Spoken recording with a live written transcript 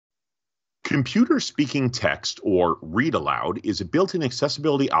Computer speaking text, or read aloud, is a built-in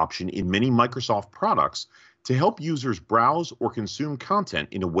accessibility option in many Microsoft products to help users browse or consume content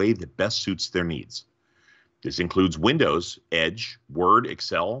in a way that best suits their needs. This includes Windows, Edge, Word,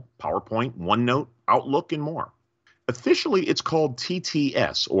 Excel, PowerPoint, OneNote, Outlook, and more. Officially, it's called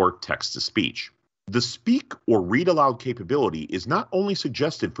TTS, or text-to-speech. The speak or read aloud capability is not only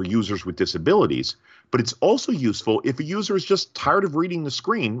suggested for users with disabilities, but it's also useful if a user is just tired of reading the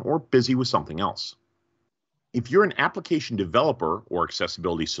screen or busy with something else. If you're an application developer or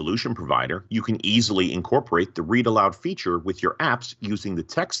accessibility solution provider, you can easily incorporate the read aloud feature with your apps using the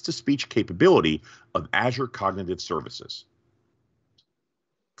text-to-speech capability of Azure Cognitive Services.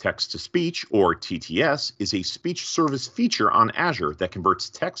 Text-to-speech, or TTS, is a speech service feature on Azure that converts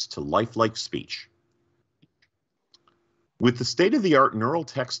text to lifelike speech. With the state-of-the-art neural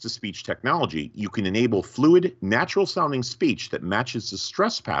text-to-speech technology, you can enable fluid, natural-sounding speech that matches the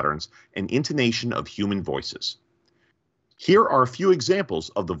stress patterns and intonation of human voices. Here are a few examples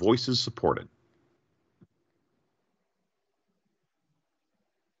of the voices supported.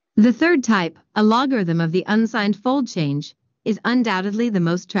 The third type, a logarithm of the unsigned fold change, is undoubtedly the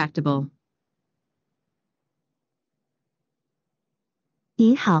most tractable.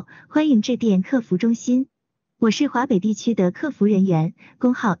 您好，欢迎致电客服中心。我是华北地区的客服人员，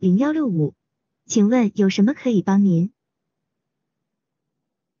工号0165，请问有什么可以帮您？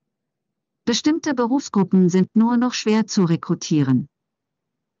 Bestimmte Berufsgruppen sind nur noch schwer zu rekrutieren.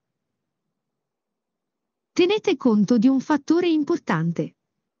 Tenete conto di un fattore importante.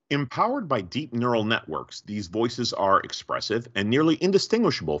 Empowered by deep neural networks, these voices are expressive and nearly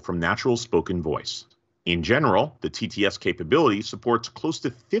indistinguishable from natural spoken voice. In general, the TTS capability supports close to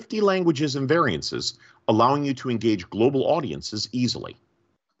 50 languages and variances, allowing you to engage global audiences easily.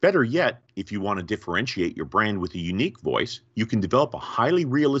 Better yet, if you want to differentiate your brand with a unique voice, you can develop a highly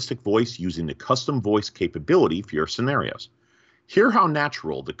realistic voice using the custom voice capability for your scenarios. Hear how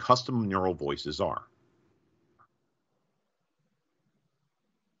natural the custom neural voices are.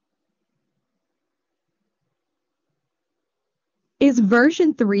 Is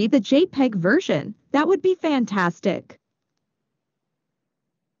version 3 the JPEG version? That would be fantastic.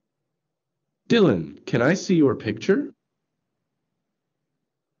 Dylan, can I see your picture?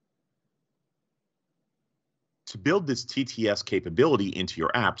 To build this TTS capability into your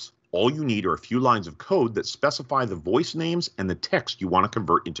apps, all you need are a few lines of code that specify the voice names and the text you want to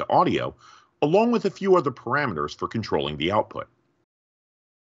convert into audio, along with a few other parameters for controlling the output.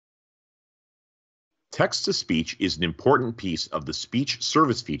 Text-to-speech is an important piece of the speech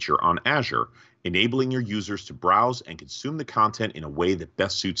service feature on Azure, enabling your users to browse and consume the content in a way that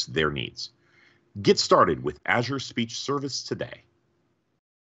best suits their needs. Get started with Azure Speech Service today.